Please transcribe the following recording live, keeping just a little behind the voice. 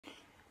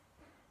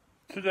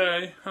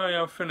Today I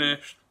have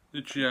finished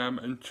the Jam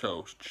and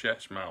Toast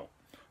chest mount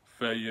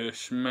for your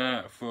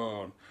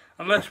smartphone.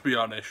 And let's be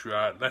honest,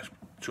 right,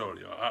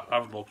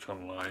 I've looked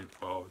online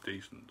for a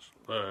decent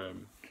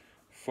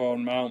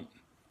phone mount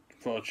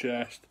for a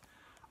chest,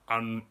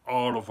 and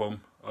all of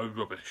them are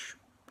rubbish.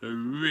 They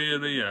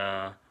really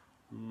are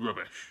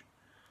rubbish.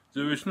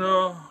 There is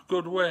no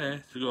good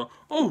way to go,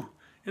 oh,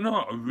 you know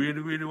what, I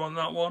really want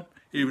that one,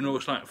 even though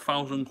it's like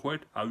 £1,000,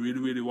 I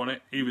really want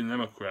it, even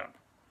them are crap.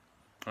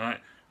 Right?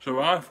 So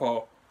I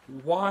thought,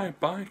 why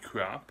buy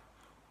crap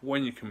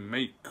when you can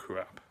make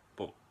crap,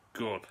 but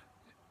good?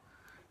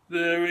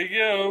 There we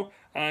go.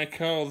 I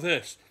call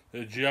this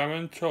the Jam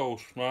and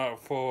Toast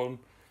smartphone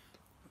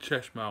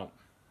chest mount.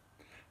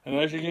 And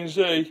as you can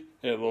see,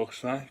 it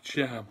looks like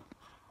jam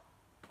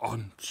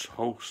on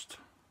toast.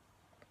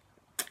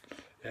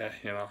 Yeah,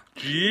 you know,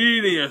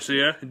 genius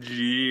here,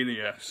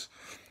 genius.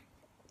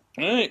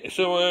 Right,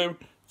 so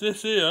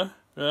this here,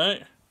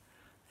 right,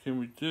 can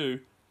we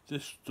do?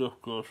 This stuff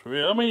goes for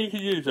it. I mean, you can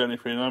use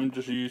anything. I'm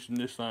just using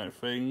this like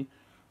thing,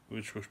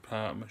 which was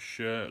part of my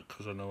shirt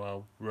because I know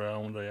how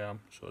round I am,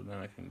 so then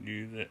I can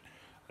use it.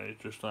 And it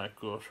just like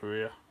goes through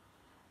here,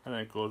 and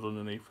then it goes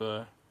underneath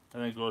there,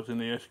 and then it goes in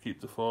here to keep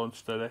the phone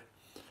steady.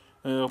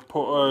 And I'll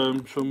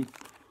put some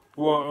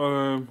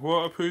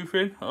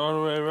waterproofing all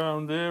the way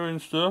around here and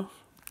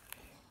stuff.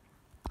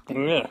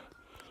 And yeah,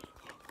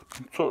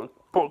 put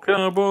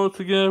cardboard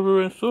together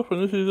and stuff,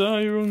 and this is how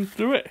you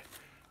undo it.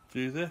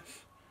 Do this.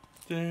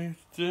 Luke,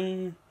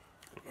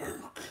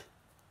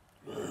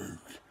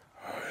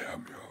 I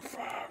am your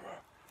father.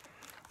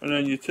 And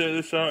then you take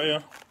this out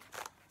here.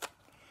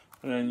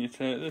 And then you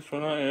take this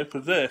one out here,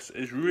 because this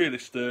is really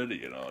sturdy,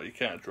 you know. You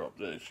can't drop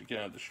this, you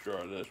can't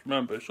destroy this.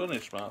 Remember, it's on a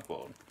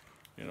smartphone,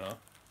 you know.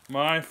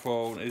 My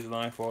phone is an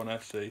iPhone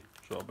SE,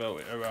 so I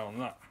built it around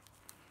that.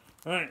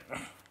 Right.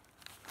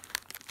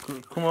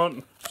 Come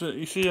on,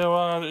 you see how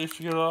hard it is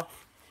to get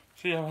off?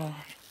 See how hard?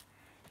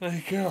 There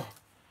you go.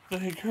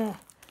 There you go.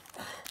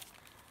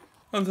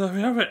 And there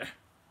we have it.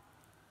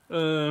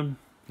 No.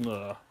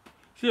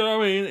 See what I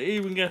mean? It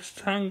even gets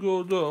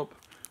tangled up.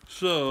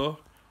 So,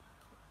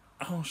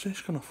 how's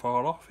this going to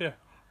fall off here?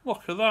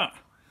 Look at that.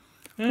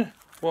 Yeah.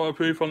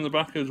 Waterproof on the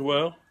back as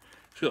well.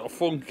 It's got a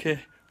funky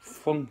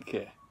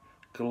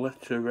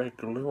glittery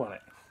glue on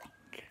it.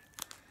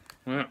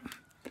 Yeah.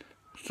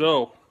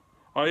 So,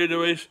 all you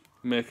do is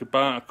make a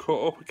bar, cut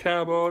up a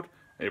cardboard,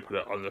 and you put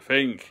it on the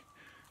thing.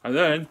 And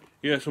then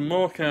you get some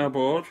more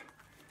cardboard,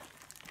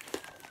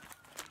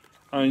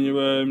 and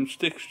you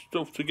stick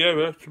stuff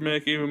together to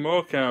make even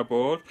more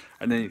cardboard,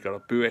 and then you've got a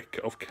brick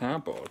of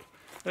cardboard.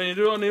 And you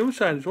do it on the other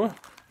side as well.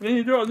 And then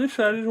you do it on this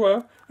side as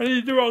well. And then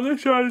you do it on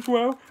this side as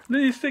well. And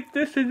then you stick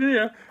this in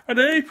here, and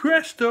hey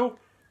presto,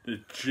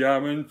 the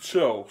Jam and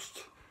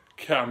Toast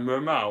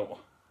camera mount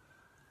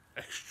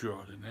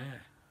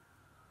extraordinaire.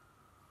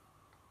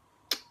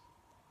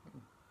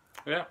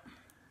 Yeah,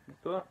 look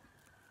at that.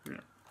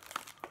 Yeah.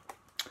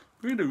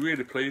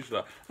 Really pleased with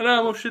that. And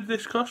how much did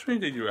this cost me,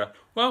 did you ask?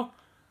 Well,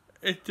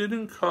 it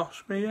didn't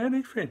cost me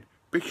anything,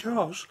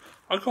 because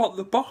I got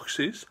the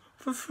boxes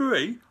for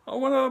free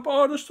when I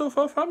bought the stuff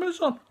off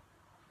Amazon.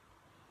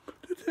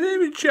 They didn't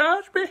even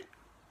charge me.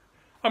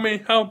 I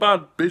mean, how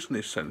bad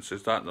business sense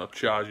is that, not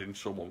charging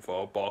someone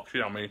for a box? You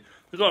know what I mean?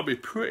 They've got to be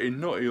pretty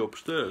nutty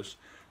upstairs.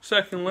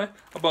 Secondly,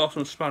 I bought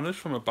some spanners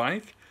from a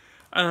bike,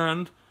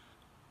 and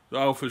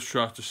Alfred's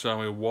tried to sell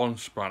me one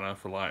spanner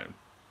for like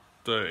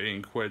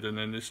 13 quid, and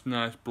then this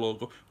nice bloke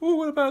goes, oh,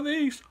 what about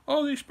these?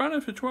 Oh, these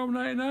spanners for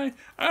 £12.99,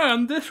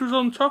 and this was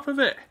on top of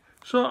it.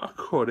 So I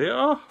cut it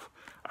off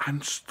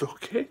and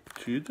stuck it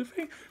to the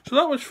thing. So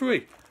that was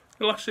free.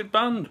 The elastic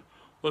band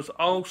was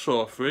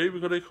also free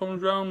because it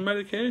comes around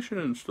medication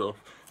and stuff.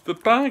 The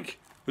bag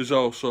was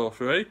also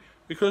free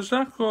because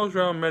that goes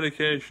around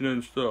medication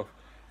and stuff.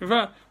 In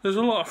fact, there's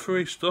a lot of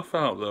free stuff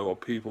out there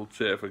what people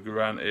take for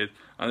granted,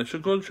 and it's a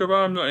good job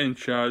I'm not in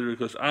charge,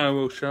 because I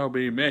shall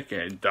be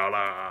making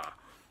dollar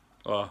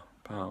or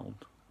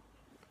pound.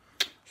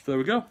 So there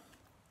we go.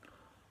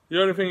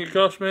 The only thing it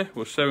cost me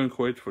was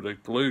 £7 for the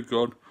glue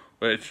gun,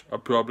 which I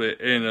probably,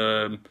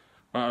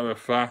 matter of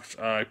fact,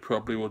 I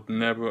probably would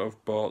never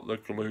have bought the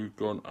glue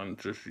gun and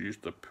just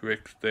used the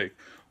prick stick.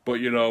 But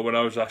you know, when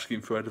I was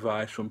asking for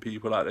advice from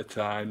people at the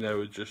time, they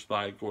were just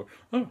like, oh,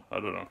 I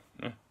don't know.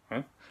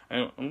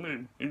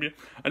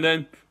 And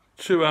then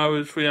 2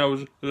 hours, 3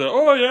 hours, they're like,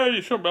 oh yeah,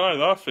 you should buy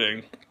that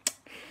thing.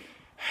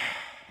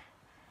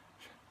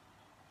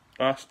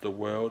 That's the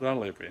world I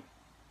live in.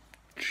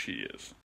 Cheers.